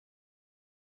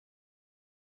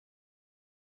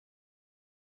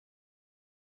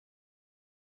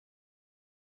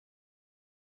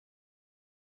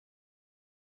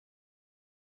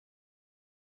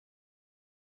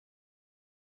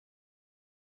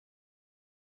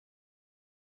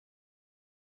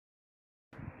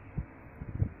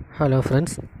Hello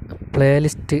friends,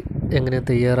 playlist എങ്ങനെ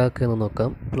തയ്യാറാക്കുകയെന്ന് നോക്കാം.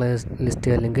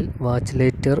 Playlist അല്ലെങ്കിൽ വാച്ച്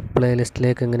ലേറ്റർ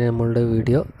പ്ലേലിസ്റ്റിലേക്ക് എങ്ങനെ നമ്മളുടെ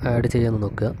വീഡിയോ ആഡ് ചെയ്യാമെന്ന്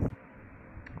നോക്കുക.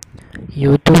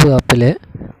 യൂട്യൂബ് ആപ്പിലെ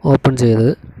ഓപ്പൺ ചെയ്ത്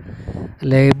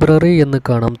ലൈബ്രറി എന്ന്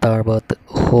കാണാം താഴ്ഭാഗത്ത്.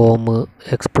 ഹോം,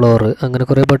 എക്സ്പ്ലോർ, അങ്ങനെ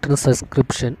കുറേ ബട്ടൺ,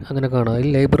 സബ്സ്ക്രിപ്ഷൻ അങ്ങനെ കാണാം.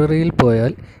 ഈ ലൈബ്രറിയിൽ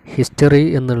പോയാൽ ഹിസ്റ്ററി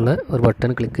എന്നുള്ള ഒരു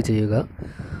ബട്ടൺ ക്ലിക്ക് ചെയ്യുക.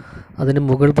 അതിന്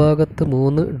മുകൾ ഭാഗത്ത്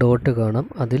 3 ഡോട്ട് കാണാം.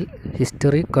 അതിൽ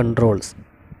ഹിസ്റ്ററി കൺട്രോൾസ്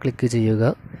ക്ലിക്ക്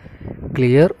ചെയ്യുക.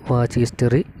 ക്ലിയർ വാച്ച്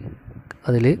ഹിസ്റ്ററി,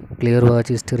 അതിൽ ക്ലിയർ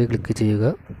വാച്ച് ഹിസ്റ്ററി ക്ലിക്ക് ചെയ്യുക.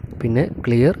 പിന്നെ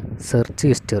ക്ലിയർ സെർച്ച്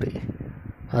ഹിസ്റ്ററി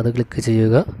അത് ക്ലിക്ക്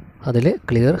ചെയ്യുക. അതിൽ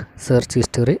ക്ലിയർ സെർച്ച്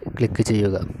ഹിസ്റ്ററി ക്ലിക്ക്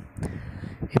ചെയ്യുക.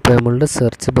 ഇപ്പോൾ നമ്മളുടെ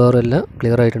സെർച്ച് ബാർ എല്ലാം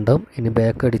ക്ലിയർ ആയിട്ടുണ്ടാവും. ഇനി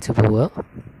ബാക്ക് അടിച്ച് പോവുക.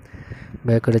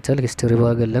 ബാക്ക് അടിച്ചാൽ ഹിസ്റ്ററി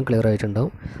ഭാഗം എല്ലാം ക്ലിയർ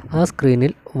ആയിട്ടുണ്ടാവും. ആ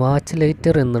സ്ക്രീനിൽ വാച്ച്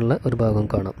ലൈറ്റർ എന്നുള്ള ഒരു ഭാഗം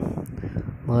കാണാം.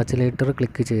 വാച്ച് ലൈറ്റർ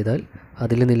ക്ലിക്ക് ചെയ്താൽ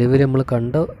അതിൽ നിലവിൽ നമ്മൾ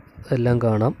കണ്ട എല്ലാം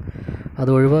കാണാം.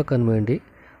 അത് ഒഴിവാക്കാൻ വേണ്ടി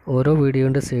ഓരോ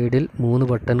വീഡിയോൻ്റെ സൈഡിൽ 3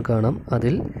 ബട്ടൺ കാണാം.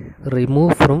 അതിൽ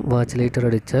റിമൂവ് ഫ്രം വാച്ച് ലൈറ്റർ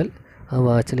അടിച്ചാൽ ആ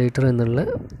വാച്ച് ലൈറ്റർ എന്നുള്ള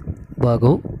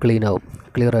ഭാഗവും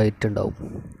ക്ലിയർ ആയിട്ടുണ്ടാവും.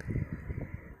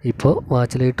 ഇപ്പോൾ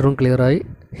വാച്ച് ലൈറ്ററും ക്ലിയറായി,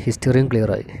 ഹിസ്റ്ററിയും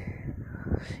ക്ലിയറായി.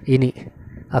 ഇനി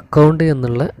അക്കൗണ്ട്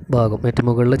എന്നുള്ള ഭാഗം, ഏറ്റവും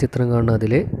മുകളിലെ ചിത്രം കാണുന്ന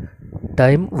അതിൽ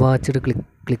ടൈം വാച്ച്ഡ്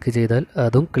ക്ലിക്ക് ചെയ്താൽ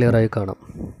അതും ക്ലിയറായി കാണാം.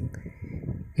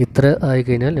 ഇത്ര ആയി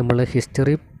കഴിഞ്ഞാൽ നമ്മളെ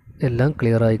ഹിസ്റ്ററി എല്ലാം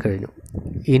ക്ലിയറായി കഴിഞ്ഞു.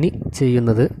 ഇനി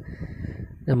ചെയ്യുന്നത്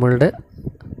നമ്മളുടെ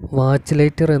വാച്ച്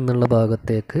ലൈറ്റർ എന്നുള്ള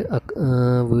ഭാഗത്തേക്ക്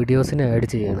വീഡിയോസിനെ ആഡ്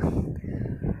ചെയ്യണം.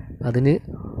 അതിന്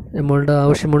നമ്മളുടെ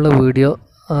ആവശ്യമുള്ള വീഡിയോ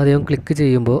ആദ്യം ക്ലിക്ക്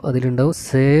ചെയ്യുമ്പോൾ അതിലുണ്ടാവും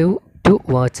സേവ് ടു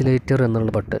വാച്ച് ലൈറ്റർ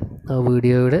എന്നുള്ള ബട്ടൺ. ആ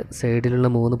വീഡിയോയുടെ സൈഡിലുള്ള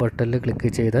 3 ബട്ടണിൽ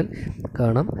ക്ലിക്ക് ചെയ്താൽ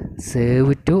കാണാം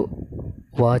സേവ് ടു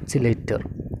വാച്ച് ലൈറ്റർ.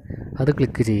 അത്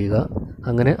ക്ലിക്ക് ചെയ്യുക.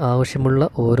 അങ്ങനെ ആവശ്യമുള്ള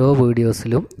ഓരോ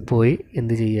വീഡിയോസിലും പോയി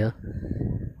എന്ത് ചെയ്യുക,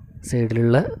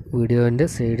 സൈഡിലുള്ള വീഡിയോൻ്റെ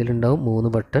സൈഡിലുണ്ടാവും 3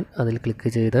 ബട്ടൺ. അതിൽ ക്ലിക്ക്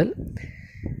ചെയ്താൽ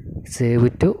സേവ്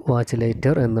ടു വാച്ച്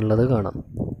ലൈറ്റർ എന്നുള്ളത് കാണാം.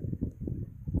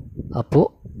 അപ്പോൾ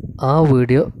ആ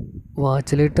വീഡിയോ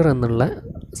വാച്ച് ലൈറ്റർ എന്നുള്ള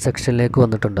സെക്ഷനിലേക്ക്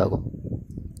വന്നിട്ടുണ്ടാകും.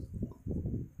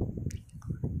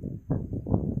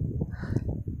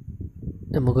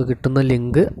 നമുക്ക് കിട്ടുന്ന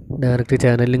ലിങ്ക് ഡയറക്റ്റ്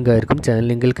ചാനൽ ലിങ്ക് ആയിരിക്കും. ചാനൽ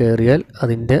ലിങ്കിൽ കയറിയാൽ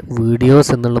അതിൻ്റെ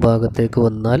വീഡിയോസ് എന്നുള്ള ഭാഗത്തേക്ക്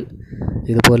വന്നാൽ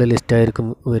ഇതുപോലെ ലിസ്റ്റായിരിക്കും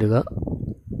വരിക.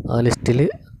 ആ ലിസ്റ്റിൽ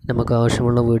നമുക്ക്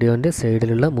ആവശ്യമുള്ള വീഡിയോൻ്റെ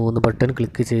സൈഡിലുള്ള 3 ബട്ടൺ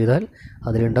ക്ലിക്ക് ചെയ്താൽ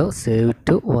അതിലുണ്ടാവും സേവ്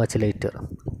ടു വാച്ച് ലൈറ്റർ.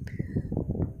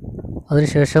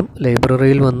 അതിനുശേഷം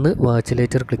ലൈബ്രറിയിൽ വന്ന് വാച്ച്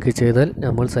ലൈറ്റർ ക്ലിക്ക് ചെയ്താൽ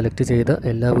നമ്മൾ സെലക്ട് ചെയ്ത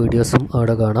എല്ലാ വീഡിയോസും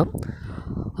അവിടെ കാണാം.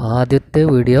 ആദ്യത്തെ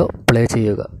വീഡിയോ പ്ലേ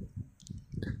ചെയ്യുക.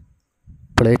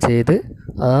 പ്ലേ ചെയ്ത്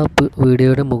ആ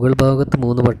വീഡിയോയുടെ മുകൾ ഭാഗത്ത്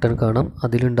 3 ബട്ടൺ കാണാം.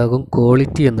 അതിലുണ്ടാകും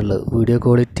ക്വാളിറ്റി എന്നുള്ളത്. വീഡിയോ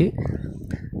ക്വാളിറ്റി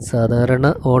സാധാരണ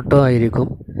ഓട്ടോ ആയിരിക്കും.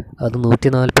 അത്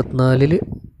 144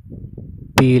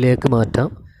 പിയിലേക്ക് മാറ്റാം.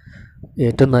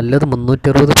 ഏറ്റവും നല്ലത്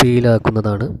 360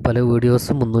 പിയിലാക്കുന്നതാണ്. പല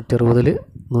വീഡിയോസും 360-ൽ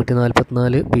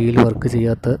 144 പിയിൽ വർക്ക്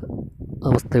ചെയ്യാത്ത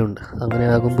അവസ്ഥയുണ്ട്. അങ്ങനെ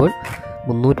ആകുമ്പോൾ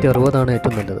 360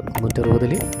 ഏറ്റവും നല്ലത്.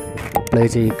 360-ൽ പ്ലേ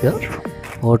ചെയ്യിക്കുക.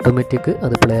 ഓട്ടോമാറ്റിക്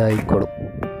അത് പ്ലേ ആയിക്കോളും.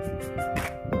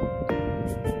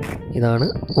 ഇതാണ്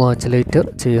വാച്ച് ലൈറ്റർ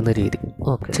ചെയ്യുന്ന രീതി.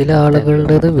 ഓക്കെ. ചില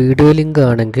ആളുകളുടേത് വീഡിയോ ലിങ്ക്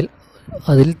ആണെങ്കിൽ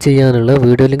അതിൽ ചെയ്യാനുള്ള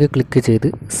വീഡിയോ ലിങ്ക് ക്ലിക്ക് ചെയ്ത്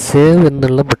സേവ്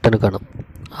എന്നുള്ള ബട്ടൺ കാണാം.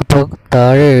 അപ്പോൾ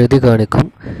താഴെ എഴുതി കാണിക്കും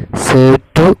save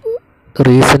to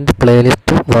recent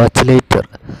playlist watch lighter.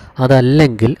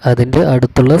 അതല്ലെങ്കിൽ അതിൻ്റെ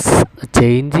അടുത്തുള്ള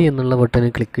ചേഞ്ച് എന്നുള്ള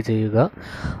ബട്ടണിൽ ക്ലിക്ക് ചെയ്യുക.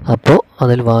 അപ്പോൾ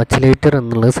അതിൽ വാച്ച് ലൈറ്റർ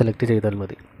എന്നുള്ളത് സെലക്ട് ചെയ്താൽ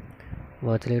മതി.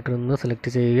 വാച്ച് ലൈറ്റർ എന്ന്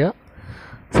സെലക്ട് ചെയ്യുക.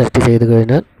 സെലക്ട് ചെയ്ത്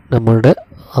കഴിഞ്ഞാൽ നമ്മളുടെ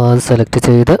ആ സെലക്ട്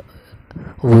ചെയ്ത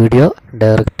വീഡിയോ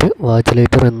ഡയറക്റ്റ് വാച്ച്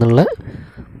ലൈറ്റർ എന്നുള്ള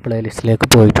പ്ലേലിസ്റ്റിലേക്ക്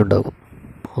പോയിട്ടുണ്ടാകും.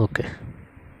 ഓക്കെ.